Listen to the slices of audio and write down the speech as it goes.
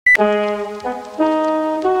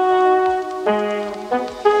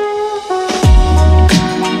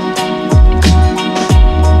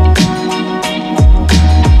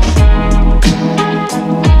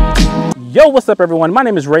up, everyone? My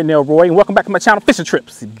name is Roy, and welcome back to my channel, Fishing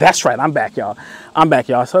Trips. That's right, I'm back, y'all.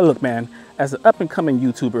 So look, man, as an up-and-coming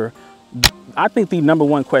YouTuber, I think the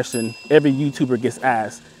 #1 question every YouTuber gets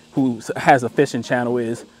asked who has a fishing channel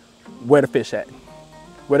is, where to fish at?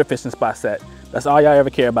 Where the fishing spots at? That's all y'all ever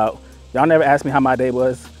care about. Y'all never ask me how my day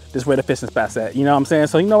was, just where the fishing spots at. You know what I'm saying?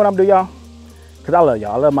 So you know what I'm gonna do, y'all? Because I love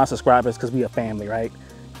y'all. I love my subscribers because we a family, right?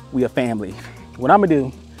 We a family. What I'm gonna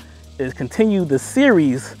do is continue the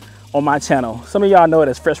series on my channel. Some of y'all know it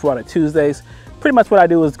as Freshwater Tuesdays. Pretty much what I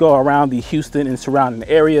do is go around the Houston and surrounding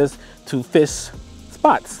areas to fish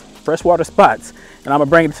spots, freshwater spots. And I'm gonna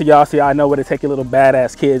bring it to y'all so y'all know where to take your little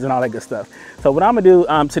badass kids and all that good stuff. So what I'm gonna do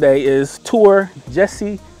today is tour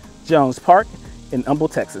Jesse Jones Park in Humble,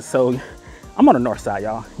 Texas. So I'm on the north side,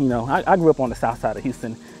 y'all. You know, I grew up on the south side of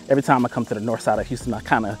Houston. Every time I come to the north side of Houston, I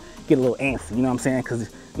kind of get a little antsy, you know what I'm saying? Because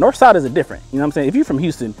north side is a different, you know what I'm saying? If you're from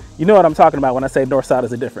Houston, you know what I'm talking about when I say north side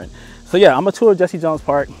is a different. So yeah, I'm gonna tour Jesse Jones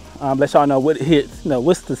Park, let y'all know what hits, you know,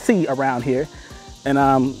 what's to see around here, and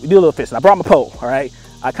do a little fishing. I brought my pole, all right?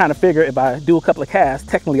 I kind of figure if I do a couple of casts,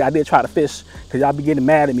 technically I did try to fish, because y'all be getting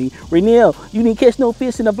mad at me. Renell, you didn't catch no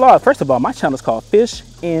fish in the vlog. First of all, my channel is called Fish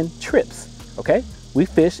and Trips, okay? We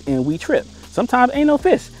fish and we trip. Sometimes ain't no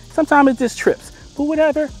fish, sometimes it's just trips. But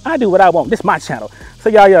whatever, I do what I want. This is my channel. So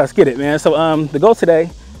y'all, let's get it, man. So the goal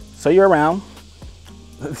today, so you're around,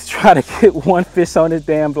 let's try to get one fish on this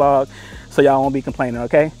damn vlog so y'all won't be complaining,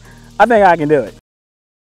 okay? I think I can do it.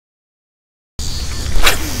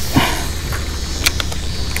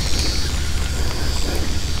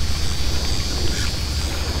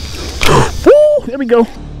 Woo, there we go.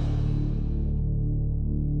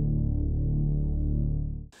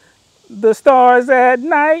 The stars at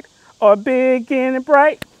night are big and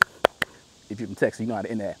bright. If you're from Texas, you know how to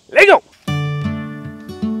end that. Let go.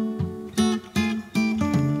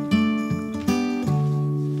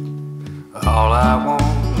 All I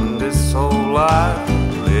want in this whole life,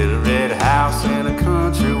 a little red house and a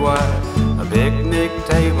country wife, a picnic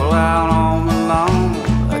table out on the lawn,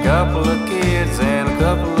 a couple of kids and a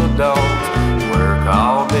couple of dogs. Work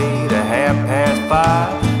all day to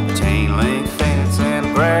 5:30, a chain link fence and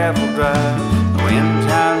a gravel drive, the wind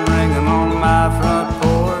chime ringing on my front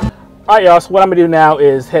porch. All right, y'all, so what I'm gonna do now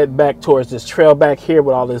is head back towards this trail back here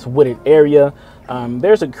with all this wooded area.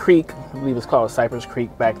 There's a creek, I believe it's called Cypress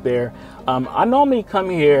Creek back there. I normally come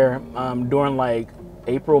here during like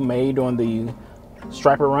April, May, during the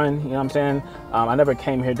striper run, you know what I'm saying? I never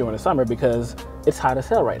came here during the summer because it's hot as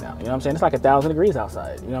hell right now, you know what I'm saying? It's like 1,000 degrees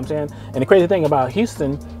outside, you know what I'm saying? And the crazy thing about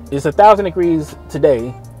Houston is 1,000 degrees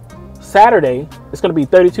today. Saturday, it's gonna be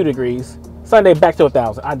 32 degrees. Sunday, back to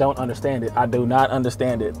 1,000. I don't understand it. I do not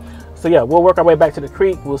understand it. So yeah, we'll work our way back to the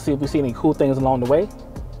creek. We'll see if we see any cool things along the way.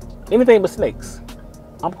 Anything but snakes.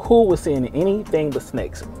 I'm cool with seeing anything but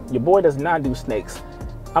snakes. Your boy does not do snakes.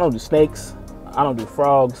 I don't do snakes. I don't do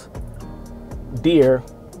frogs, deer,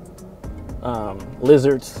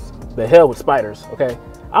 lizards, the hell with spiders, okay?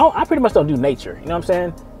 I pretty much don't do nature, you know what I'm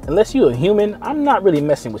saying? Unless you're a human, I'm not really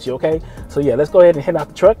messing with you, okay? So yeah, let's go ahead and head out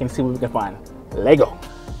the truck and see what we can find. Lego. All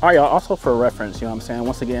right, y'all, also for reference, you know what I'm saying?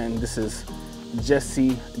 Once again, this is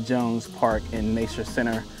Jesse Jones Park in Nature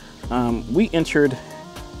Center. We entered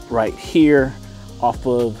right here off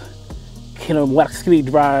of Kennewackee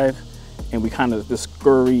Drive, and we kind of just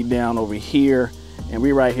scurried down over here, and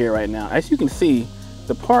we're right here right now. As you can see,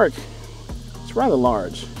 the park is rather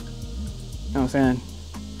large. You know what I'm saying?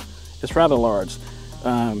 It's rather large.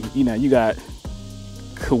 You know, you got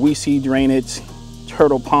Kawisi Drainage,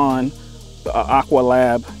 Turtle Pond, Aqua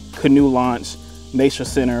Lab, Canoe Launch, Nature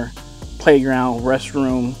Center, playground,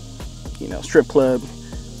 restroom, you know, strip club,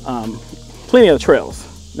 plenty of trails.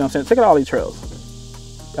 You know what I'm saying? Check out all these trails.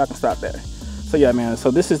 Y'all can stop there. So yeah, man,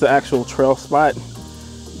 so this is the actual trail spot.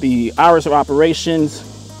 The hours of operations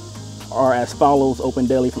are as follows: open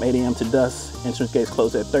daily from 8 a.m. to dusk. Entrance gates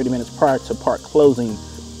close at 30 minutes prior to park closing.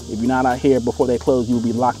 If you're not out here before they close, you'll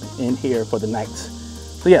be locked in here for the night.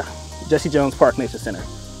 So yeah, Jesse Jones Park Nature Center.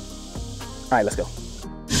 All right, let's go.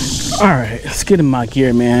 All right, let's get in my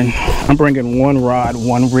gear, man. I'm bringing one rod,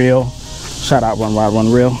 one reel. Shout out one rod, one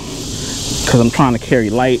reel, because I'm trying to carry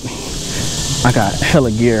light. I got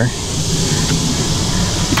hella gear.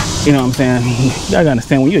 You know what I'm saying? You gotta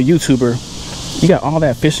understand, when you're a YouTuber, you got all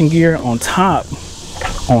that fishing gear on top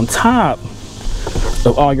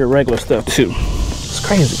of all your regular stuff too. It's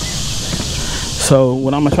crazy. So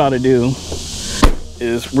what I'm gonna try to do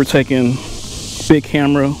is we're taking big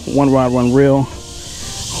camera, one rod, one reel,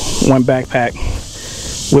 one backpack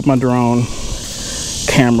with my drone,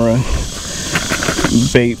 camera,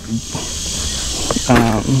 bait,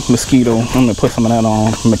 mosquito. I'm gonna put some of that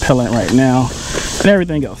on repellent right now. and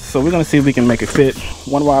everything else. So we're gonna see if we can make it fit.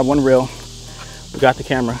 One rod, one reel. We got the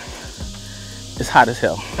camera. It's hot as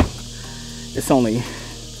hell. It's only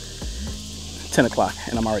 10 o'clock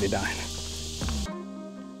and I'm already dying.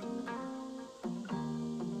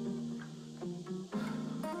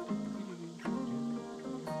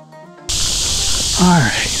 All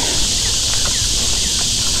right.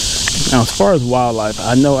 Now, as far as wildlife,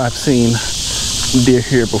 I know I've seen deer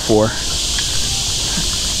here before. I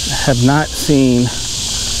have not seen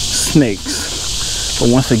snakes. But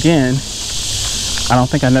once again, I don't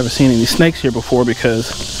think I've never seen any snakes here before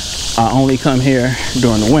because I only come here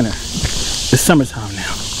during the winter. It's summertime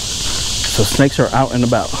now. So snakes are out and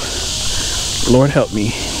about. Lord help me.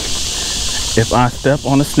 If I step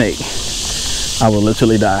on a snake, I will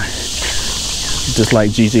literally die. Just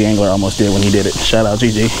like GG Angler almost did when he did it. Shout out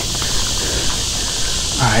GG.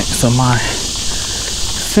 Alright, so my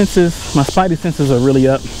senses, my spidey senses are really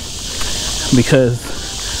up because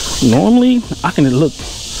normally I can look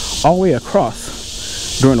all the way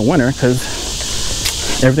across during the winter because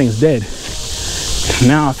everything's dead.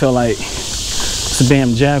 Now I feel like it's a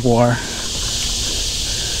damn jaguar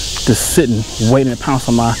just sitting, waiting to pounce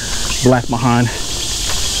on my black behind.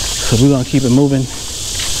 So we're gonna keep it moving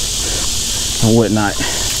and whatnot.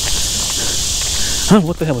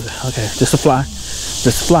 What the hell was it? Okay, just a fly.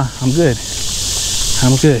 Just a fly. I'm good.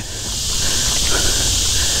 I'm good.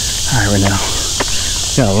 All right, right now.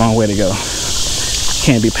 Got a long way to go.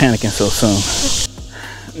 Can't be panicking so soon.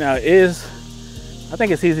 Now it is, I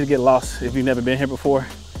think it's easy to get lost if you've never been here before.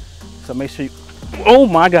 So make sure you, oh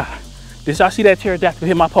my God. Did y'all see that pterodactyl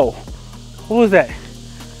hit my pole? What was that?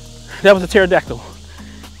 That was a pterodactyl.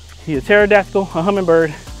 He a pterodactyl, a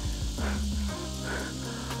hummingbird,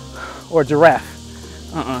 or a giraffe.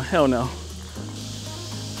 Hell no.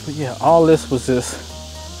 But yeah, all this was just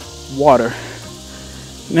water.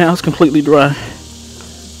 Now it's completely dry.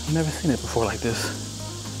 I've never seen it before like this.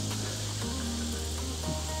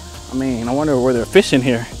 I mean, I wonder were there fish in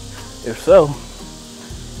here? If so,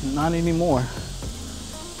 not anymore.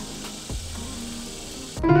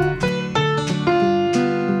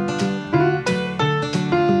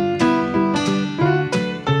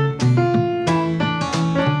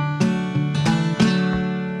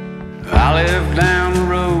 I live down the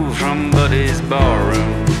road from Buddy's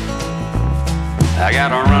barroom. I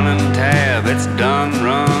got a running tab, it's done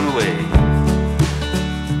run away.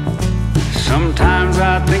 Sometimes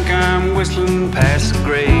I think I'm whistling past the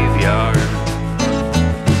graveyard.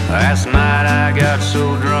 Last night I got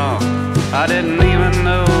so drunk I didn't even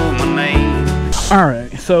know my name. All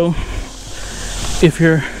right, so if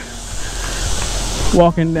you're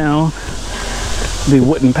walking down the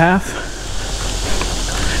wooden path,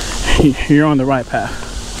 you're on the right path.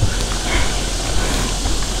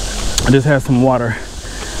 I just had some water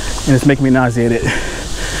and it's making me nauseated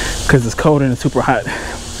because it's cold and it's super hot.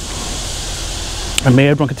 I may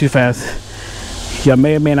have drunk it too fast. Y'all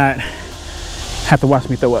may or may not have to watch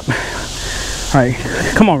me throw up. All right,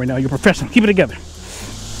 come on right now, you're a professional. Keep it together.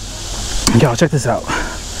 Y'all, check this out.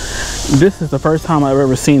 This is the first time I've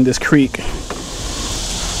ever seen this creek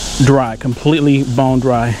dry, completely bone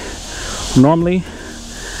dry. Normally,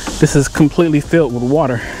 this is completely filled with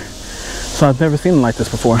water. So I've never seen it like this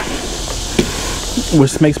before.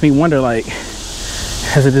 Which makes me wonder, like,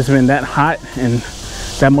 has it just been that hot and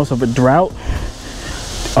that much of a drought?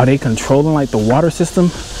 Are they controlling like the water system?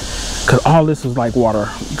 Because all this was like water.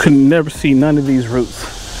 You could never see none of these roots.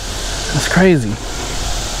 That's crazy.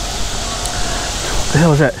 What the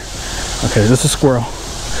hell is that? Okay, this is a squirrel.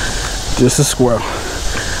 Just a squirrel.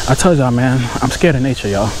 I told y'all, man, I'm scared of nature,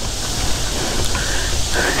 y'all.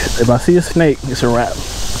 If I see a snake, it's a wrap.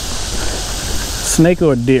 Snake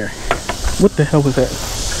or a deer. What the hell was that?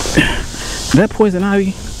 Is that poison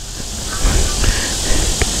ivy?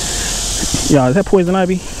 Y'all, is that poison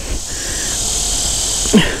ivy?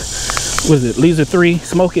 What is it? Leaves are 3.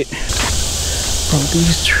 Smoke it. Bro,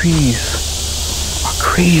 these trees are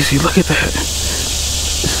crazy. Look at that.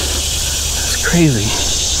 That's crazy.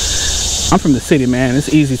 I'm from the city, man.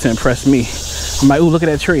 It's easy to impress me. I'm like, ooh, look at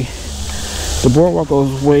that tree. The boardwalk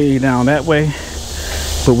goes way down that way,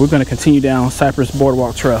 but we're going to continue down Cypress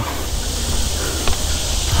Boardwalk Trail.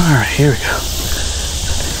 All right, here we go.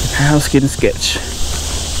 Now it's getting sketch.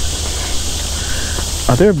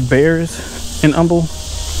 Are there bears in Humble?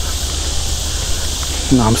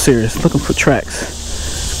 No, I'm serious. Looking for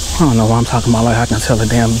tracks. I don't know why I'm talking about like I can tell a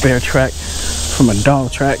damn bear track from a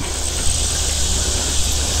dog track. It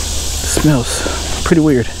smells pretty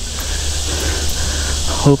weird.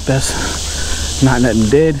 Hope that's not nothing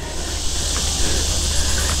dead.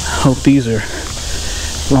 Hope these are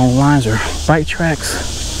long lines or bike tracks.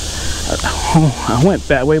 I went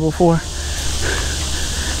that way before.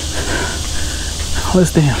 All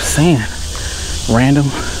this damn sand. Random.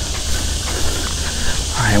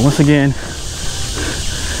 Alright, once again,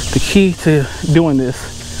 the key to doing this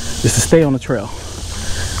is to stay on the trail.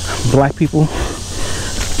 Black people,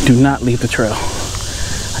 do not leave the trail.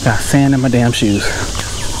 I got sand in my damn shoes.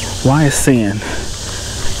 Why is sand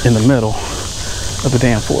in the middle of the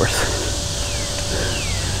damn forest?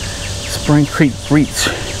 Spring Creek Beach.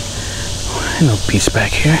 Ain't no beach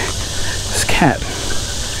back here. It's Cap.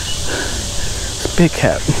 It's Big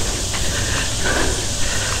Cap.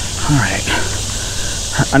 Alright.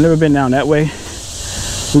 I've never been down that way.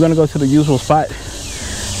 We're gonna go to the usual spot,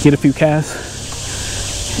 get a few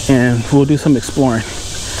casts, and we'll do some exploring.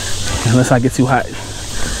 Unless I get too hot.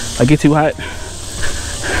 If I get too hot,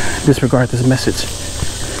 disregard this message.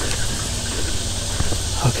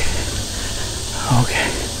 Okay. Okay.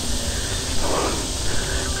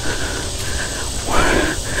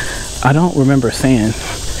 I don't remember sand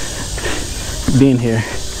being here.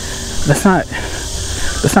 That's not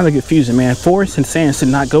a good fusion, man. Forest and sand should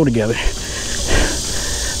not go together.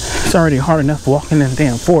 It's already hard enough walking in the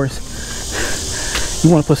damn forest. You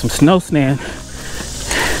want to put some snow sand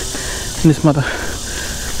in this mother.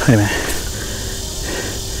 Wait a minute.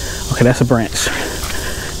 Okay, that's a branch.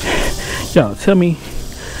 Yo, tell me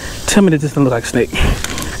that this don't look like a snake.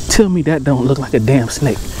 Tell me that don't look like a damn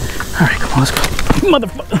snake. All right, come on, let's go.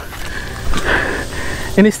 Motherfucker.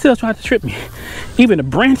 And they still tried to trip me. Even the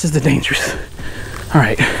branches are dangerous. All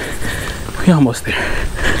right, we almost there.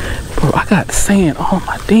 Bro, I got sand on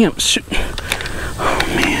my damn shoe. Oh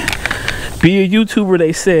man. Be a YouTuber,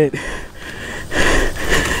 they said.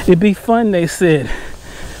 It'd be fun, they said.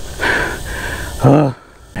 I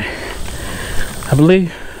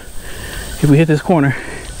believe if we hit this corner,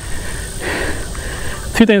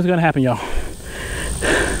 two things are gonna happen, y'all.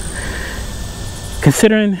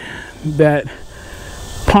 Considering that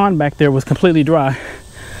pond back there was completely dry,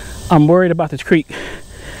 I'm worried about this creek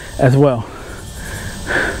as well.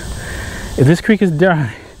 If this creek is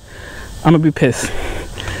dry, I'm gonna be pissed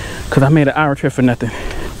because I made an hour trip for nothing.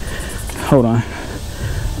 Hold on.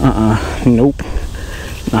 Nope.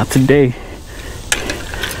 Not today.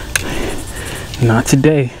 Not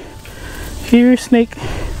today. Here, snake.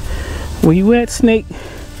 Where you at, snake?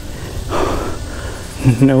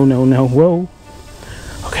 No, no, no. Whoa.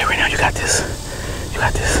 Okay, right now you got this. You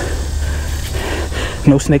got this.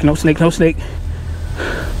 No snake, no snake, no snake.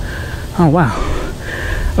 Oh, wow.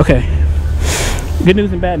 Okay. Good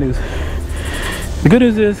news and bad news. The good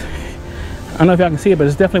news is, I don't know if y'all can see it, but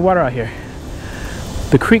there's definitely water out here.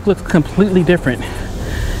 The creek looks completely different.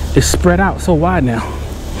 It's spread out so wide now.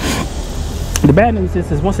 The bad news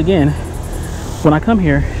is once again, when I come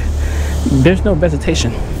here, there's no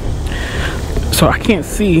vegetation. So I can't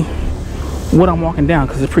see what I'm walking down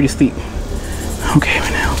because it's pretty steep. Okay,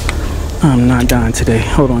 right now, I'm not dying today.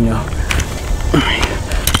 Hold on, y'all. All right,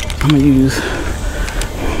 I'm gonna use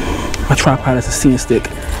my tripod as a seeing stick.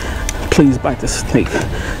 Please bite the snake.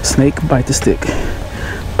 Snake, bite the stick.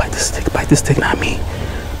 Bite the stick, bite the stick, not me.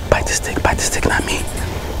 Bite the stick, not me.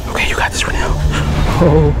 Okay, you got this right now.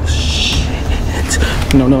 Oh, shit.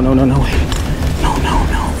 No, no, no, no, no, wait. No, no,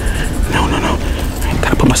 no. No, no, no. I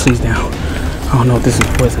gotta put my sleeves down. Oh no, this is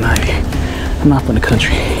poison ivy. I'm not from the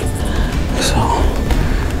country. So,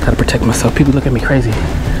 gotta protect myself. People look at me crazy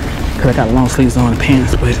because I got long sleeves on and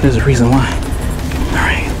pants, but there's a reason why.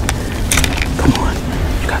 Alright. Come on.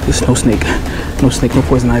 You got this. No snake. No snake, no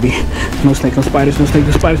poison ivy. No snake, no spiders, no snake,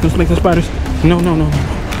 no spiders, no snake, no spiders. No, no, no, no, no.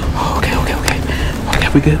 Oh, okay, okay, okay. Okay,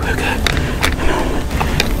 we're good, we're good.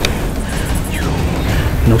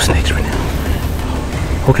 No snakes right now.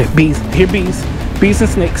 Okay, bees. Here, bees. Bees and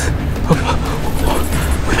snakes. Okay.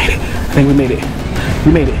 We made it. I think we made it.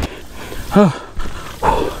 We made it. Oh.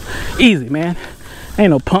 Easy, man.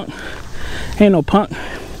 Ain't no punk. Ain't no punk.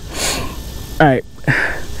 Alright.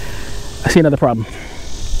 I see another problem.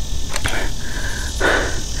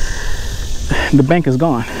 The bank is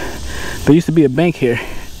gone. There used to be a bank here.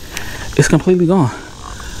 It's completely gone.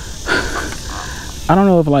 I don't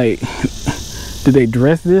know if like, did they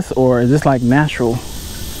dress this or is this like natural?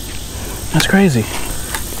 That's crazy.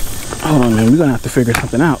 Hold on, man. We're gonna have to figure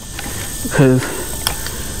something out because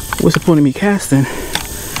what's the point of me casting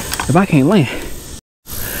if I can't land?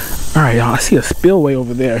 All right, y'all. I see a spillway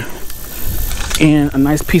over there and a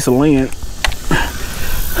nice piece of land.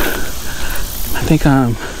 I think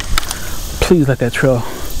please let that trail.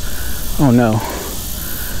 Oh no.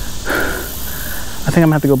 I think I'm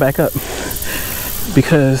gonna have to go back up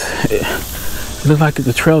because it looks like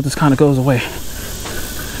the trail just kind of goes away.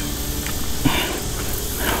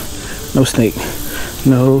 No snake.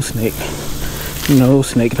 No snake. No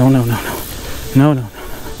snake. No, no, no, no. No, no, no.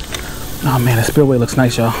 Oh man, the spillway looks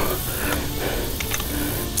nice, y'all.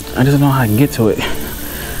 I just don't know how I can get to it.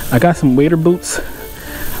 I got some wader boots,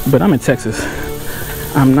 but I'm in Texas.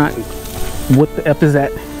 I'm not, what the F is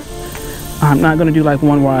that? I'm not gonna do like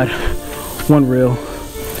one rod, one reel,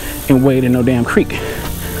 and wade in no damn creek,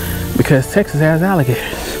 because Texas has alligators.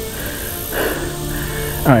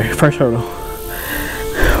 All right, first hurdle.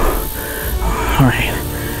 All right,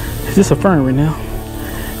 is this a fern right now?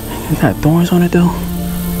 It got thorns on it though.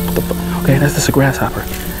 What the fuck? Okay, that's just a grasshopper.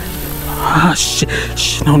 Ah, shit,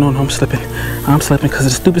 shit, no, no, no, I'm slipping because of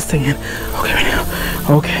the stupid sand. Okay, right now,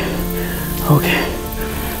 okay, okay.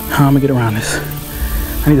 How am I gonna get around this?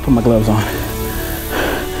 I need to put my gloves on.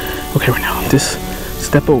 Okay, right now, just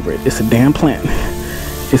step over it. It's a damn plant.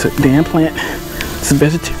 It's a damn plant. It's a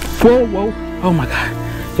vegetarian. Whoa, whoa, oh my God.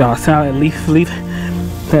 Y'all saw that leaf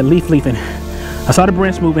leafing. I saw the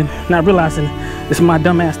branch moving, not realizing this is my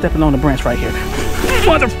dumb ass stepping on the branch right here.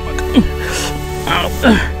 Motherfucker. Ow.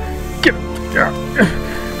 Get up.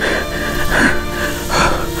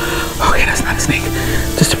 Okay, that's not a snake.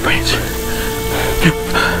 Just a branch.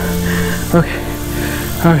 Okay.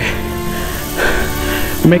 Alright.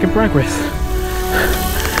 We're making progress.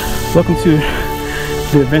 Welcome to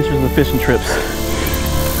the adventures of fishing trips.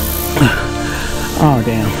 Oh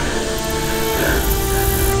damn.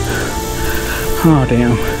 Oh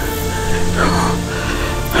damn.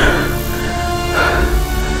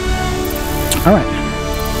 Alright.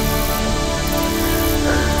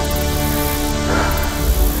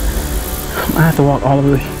 I have to walk all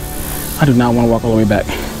the way. I do not want to walk all the way back.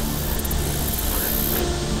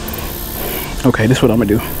 Okay, this is what I'm gonna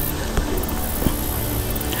do.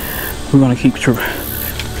 We're gonna keep tripping.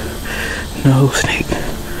 No snake.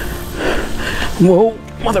 Whoa,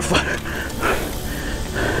 motherfucker.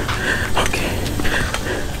 Okay.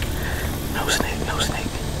 No snake, no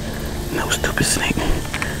snake. No stupid snake.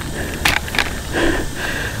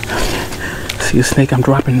 See a snake, I'm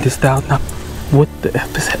dropping this down. Now, what the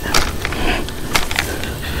F is that?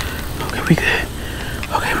 Okay, we good.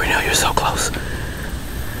 Okay, Reno, you're so close.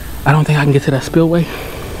 I don't think I can get to that spillway.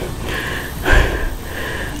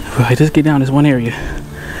 If I just get down this one area,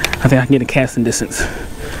 I think I can get in casting distance.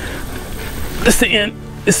 The sand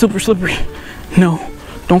is super slippery. No,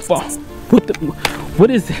 don't fall. What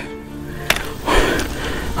is it?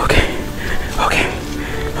 Okay, okay,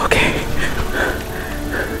 okay,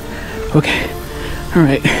 okay. All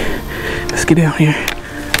right, let's get down here.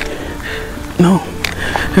 No.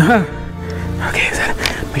 Okay, is that?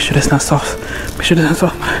 Make sure that's not soft. Make sure that's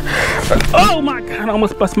not soft. Oh my God, I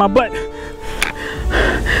almost bust my butt.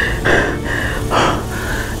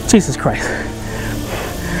 Jesus Christ.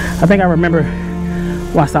 I think I remember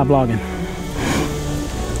why I stopped vlogging.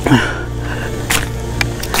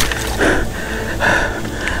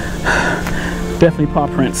 Definitely paw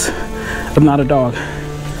prints, if not a dog.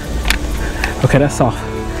 Okay, that's soft.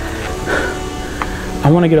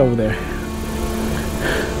 I want to get over there.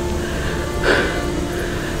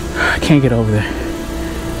 I can't get over there.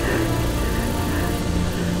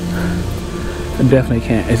 I definitely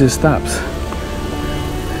can't. It just stops.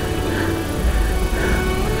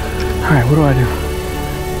 Alright, what do I do?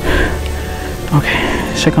 Okay,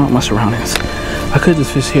 check out my surroundings. I could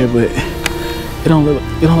just fish here, but it don't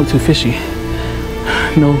look too fishy.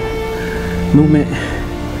 No movement.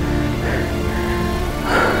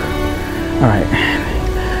 Alright.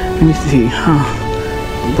 Let me see.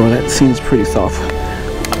 Bro, that seems pretty soft.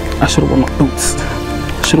 I should have worn my boots.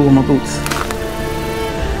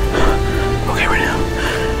 Okay, right now.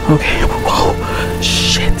 Okay. Whoa.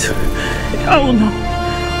 Shit. Oh no.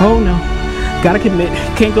 Oh no. Gotta commit.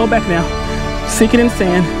 Can't go back now. Sink it in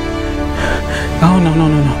sand. Oh no, no,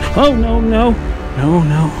 no, no. Oh no, no. No,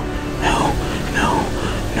 no. No. No.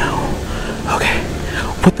 No. Okay.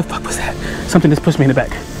 What the fuck was that? Something just pushed me in the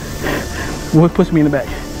back. What pushed me in the back?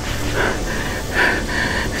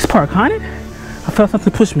 This park haunted? I felt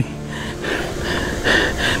something push me.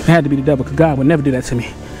 It had to be the devil, because God would never do that to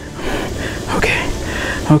me. Okay.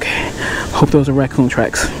 Okay. Hope those are raccoon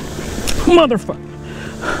tracks. Motherfucker.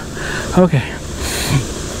 Okay.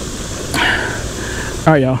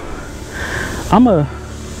 All right, y'all. I'm gonna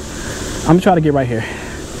try to get right here.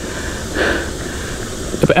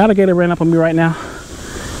 If an alligator ran up on me right now,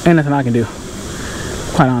 ain't nothing I can do.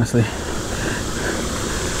 Quite honestly.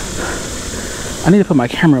 I need to put my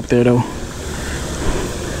camera up there though.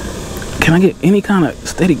 Can I get any kind of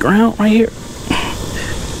steady ground right here?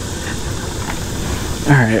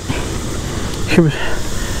 All right. All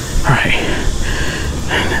right.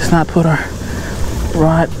 Let's not put our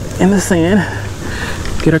rod in the sand.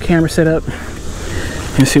 Get our camera set up.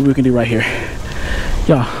 Let's see what we can do right here.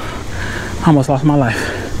 Y'all, I almost lost my life.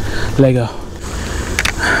 Lego.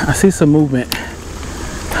 I see some movement.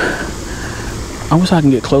 I wish I can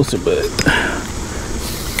get closer, but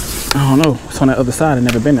I don't know. It's on that other side. I've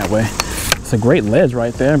never been that way. It's a great ledge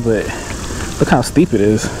right there, but look how steep it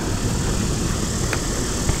is.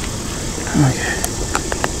 Okay.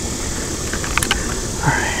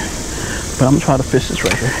 Alright. But I'm gonna try to fish this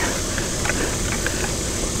right here.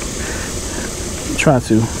 Try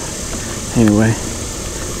to. Anyway.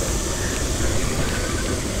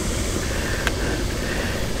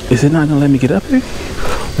 Is it not gonna let me get up here?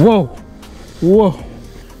 Whoa! Whoa!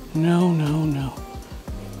 No, no, no.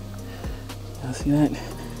 Y'all see that?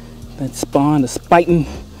 That spawn, the spiting,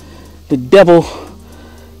 the devil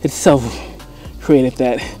itself created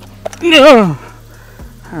that.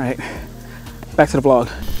 Alright. Back to the vlog.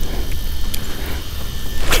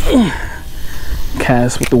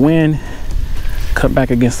 Cast with the wind. Cut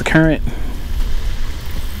back against the current.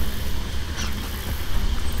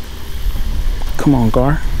 Come on,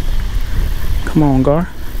 Gar. Come on, Gar.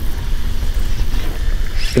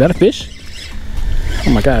 Is that a fish?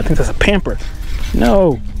 Oh my God, I think that's a pamper.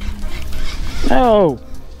 No. No.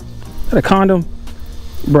 Is that a condom?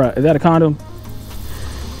 Bruh, is that a condom?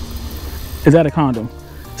 Is that a condom?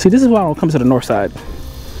 See, this is why I don't come to the north side.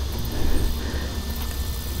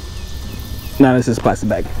 Now this is plastic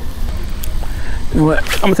bag. You know what?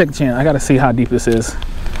 I'm gonna take a chance. I gotta see how deep this is.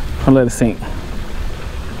 I'll let it sink.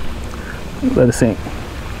 Let it sink.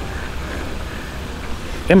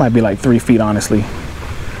 It might be like 3 feet, honestly,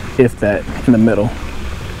 if that, in the middle.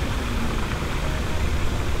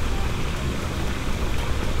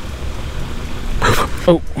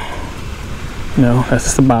 Oh, no, that's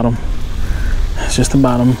just the bottom. That's just the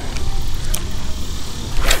bottom.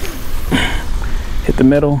 Hit the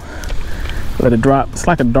middle. Let it drop. It's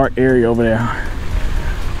like a dark area over there.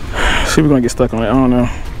 See if we're gonna get stuck on it. I don't know.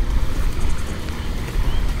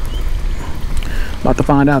 About to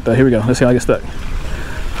find out though. Here we go. Let's see how I get stuck.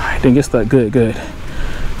 Alright, didn't get stuck. Good, good.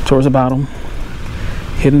 Towards the bottom.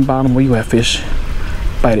 Hidden bottom. Where you at, fish?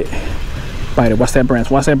 Bite it. Bite it. Watch that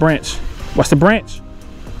branch. Watch that branch. Watch the branch.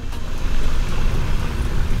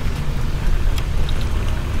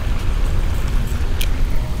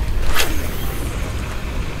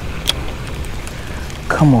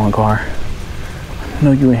 Come on, Gar. I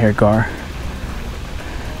know you in here, Gar.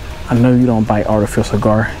 I know you don't bite artificial,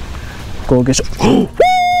 Gar. Go get your... Woo, baby!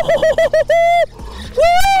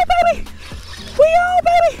 We on,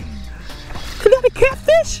 baby! Is that a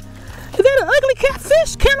catfish? Is that an ugly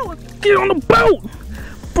catfish? Get on the boat!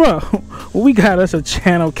 Bro, we got us a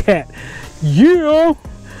channel cat. Yeah!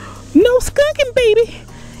 No skunking, baby!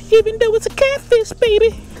 Even though it's a catfish,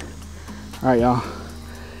 baby! Alright, y'all.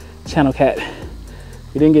 Channel cat.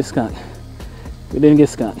 We didn't get skunked. We didn't get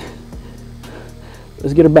skunked.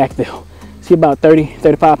 Let's get her back though. See, about 30,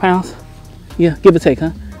 35 pounds? Yeah, give or take,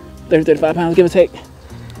 huh? 30, 35 pounds, give or take.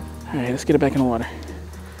 All right, let's get her back in the water.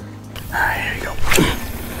 All right, here you go.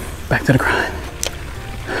 Back to the grind.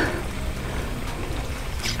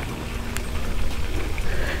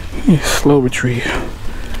 Yeah, slow retrieve.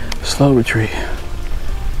 Slow retrieve.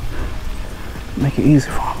 Make it easy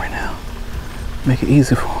for him right now. Make it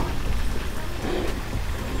easy for him.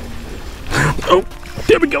 Oh,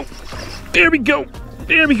 there we go. There we go.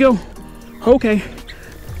 There we go. Okay.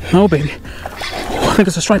 No, baby. Oh, I think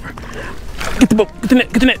it's a striper. Get the boat. Get the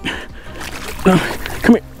net. Get the net.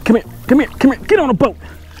 Come here. Come here. Come here. Come here. Get on the boat.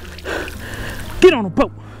 Get on the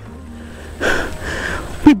boat.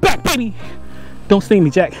 We back, baby. Don't sting me,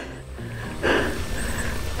 Jack.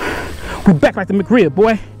 We back like the McRib,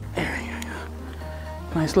 boy.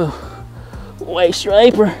 Nice little white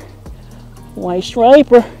striper. White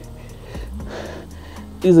striper.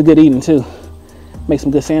 These are good eating too. Make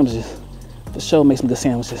some good sandwiches. For sure, make some good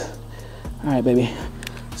sandwiches. All right, baby.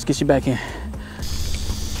 Let's get you back in.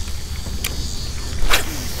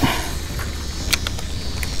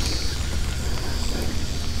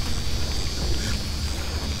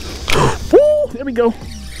 Woo! There we go.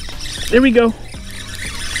 There we go.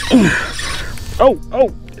 Oh,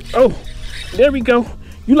 oh, oh. There we go.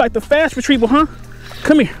 You like the fast retrieval, huh?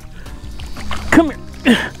 Come here. Come here.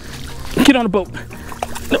 Get on the boat.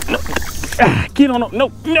 No, no. Get on the,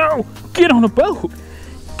 no, no. Get on the boat.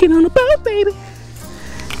 Get on the boat, baby.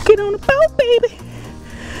 Get on the boat, baby.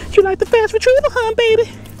 You like the fast retrieval, huh, baby?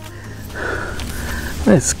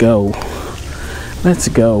 Let's go. Let's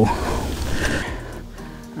go.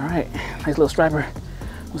 All right, nice little striper.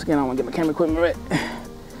 Once again, I want to get my camera equipment ready.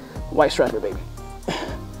 White striper, baby.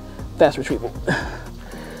 Fast retrieval.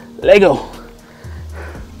 Lego.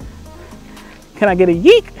 Can I get a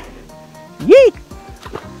yeek? Yeek.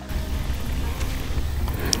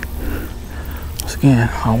 again,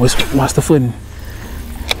 always watch the footing.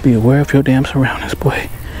 Be aware of your damn surroundings, boy.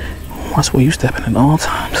 Watch where you stepping at all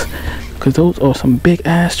times, because those are some big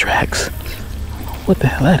ass tracks. What the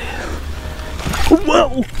hell that is?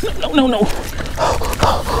 Whoa! No, no, no, no.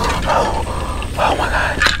 Oh my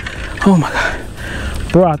God. Oh my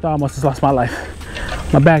God. Bro, I thought I almost just lost my life.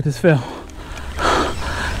 My bag just fell.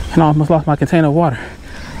 And I almost lost my container of water.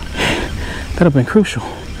 That'd have been crucial.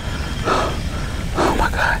 Oh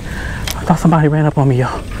my God. I thought somebody ran up on me,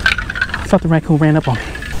 y'all. I thought the raccoon ran up on me.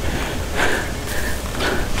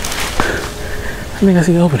 I think I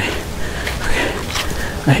see the opening.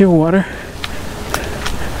 Okay. I hear water.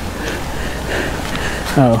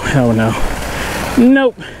 Oh, hell no.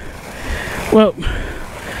 Nope. Well,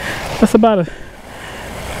 that's about a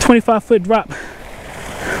 25-foot drop.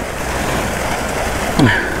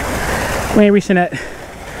 We ain't reaching that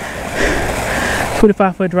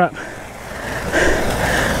 25-foot drop.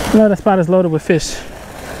 No, that spot is loaded with fish.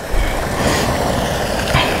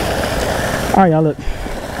 All right, y'all, look.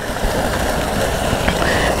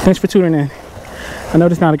 Thanks for tuning in. I know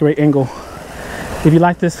this is not a great angle. If you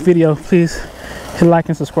like this video, please hit like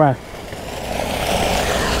and subscribe.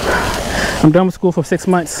 I'm done with school for 6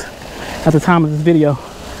 months at the time of this video.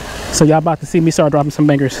 So y'all about to see me start dropping some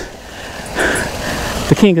bangers.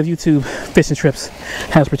 The king of YouTube fishing trips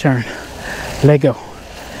has returned. Let go.